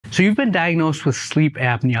So you've been diagnosed with sleep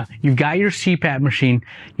apnea. You've got your CPAP machine.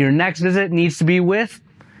 Your next visit needs to be with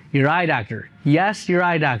your eye doctor. Yes, your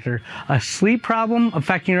eye doctor. A sleep problem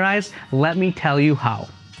affecting your eyes? Let me tell you how.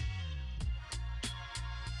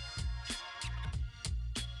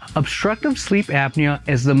 Obstructive sleep apnea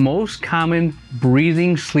is the most common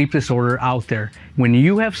breathing sleep disorder out there. When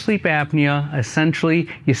you have sleep apnea, essentially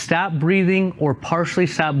you stop breathing or partially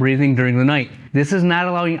stop breathing during the night. This is not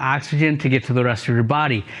allowing oxygen to get to the rest of your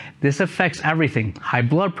body. This affects everything: high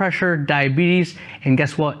blood pressure, diabetes, and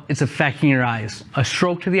guess what? It's affecting your eyes. A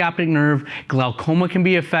stroke to the optic nerve, glaucoma can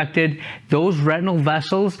be affected. Those retinal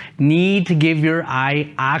vessels need to give your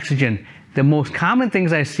eye oxygen. The most common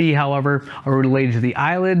things I see, however, are related to the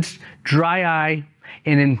eyelids, dry eye,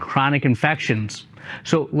 and in chronic infections.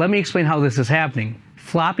 So let me explain how this is happening.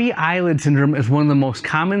 Floppy Eyelid Syndrome is one of the most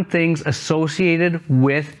common things associated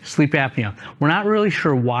with sleep apnea. We're not really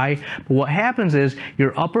sure why, but what happens is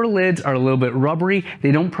your upper lids are a little bit rubbery.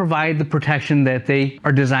 They don't provide the protection that they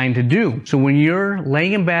are designed to do. So when you're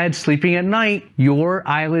laying in bed, sleeping at night, your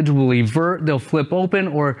eyelids will evert, they'll flip open,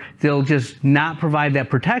 or they'll just not provide that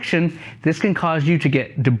protection. This can cause you to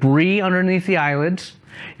get debris underneath the eyelids.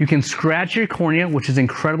 You can scratch your cornea, which is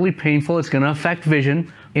incredibly painful. It's going to affect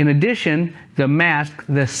vision. In addition, the mask,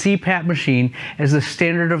 the CPAP machine, is the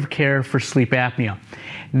standard of care for sleep apnea.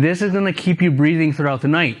 This is going to keep you breathing throughout the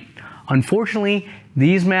night. Unfortunately,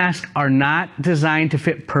 these masks are not designed to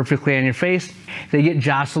fit perfectly on your face. They get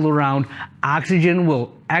jostled around. Oxygen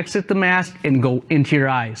will exit the mask and go into your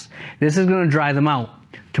eyes. This is going to dry them out.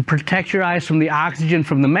 To protect your eyes from the oxygen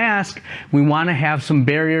from the mask, we want to have some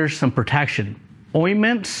barriers, some protection.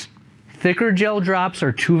 Ointments, thicker gel drops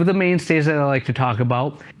are two of the mainstays that I like to talk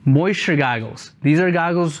about. Moisture goggles. These are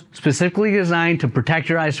goggles specifically designed to protect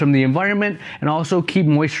your eyes from the environment and also keep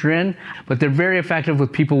moisture in, but they're very effective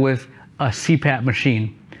with people with a CPAP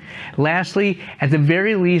machine. Lastly, at the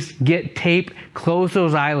very least, get tape, close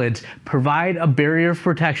those eyelids, provide a barrier of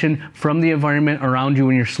protection from the environment around you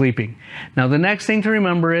when you're sleeping. Now, the next thing to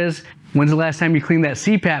remember is, when's the last time you cleaned that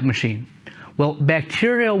CPAP machine? Well,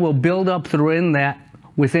 bacteria will build up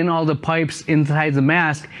within all the pipes inside the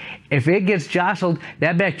mask. If it gets jostled,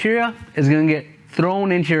 that bacteria is going to get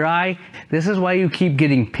thrown into your eye. This is why you keep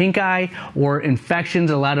getting pink eye or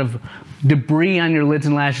infections, a lot of debris on your lids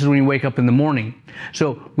and lashes when you wake up in the morning.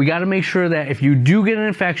 So we got to make sure that if you do get an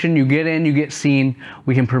infection, you get in, you get seen,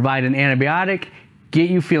 we can provide an antibiotic,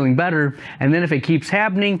 get you feeling better, and then if it keeps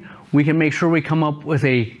happening, we can make sure we come up with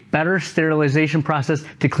a better sterilization process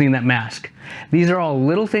to clean that mask. These are all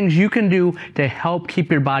little things you can do to help keep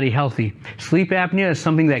your body healthy. Sleep apnea is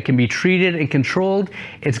something that can be treated and controlled.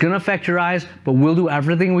 It's going to affect your eyes, but we'll do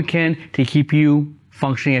everything we can to keep you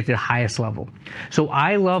functioning at the highest level. So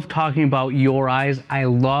I love talking about your eyes. I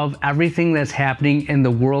love everything that's happening in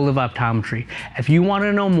the world of optometry. If you want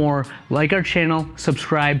to know more, like our channel,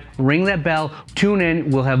 subscribe, ring that bell, tune in.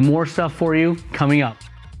 We'll have more stuff for you coming up.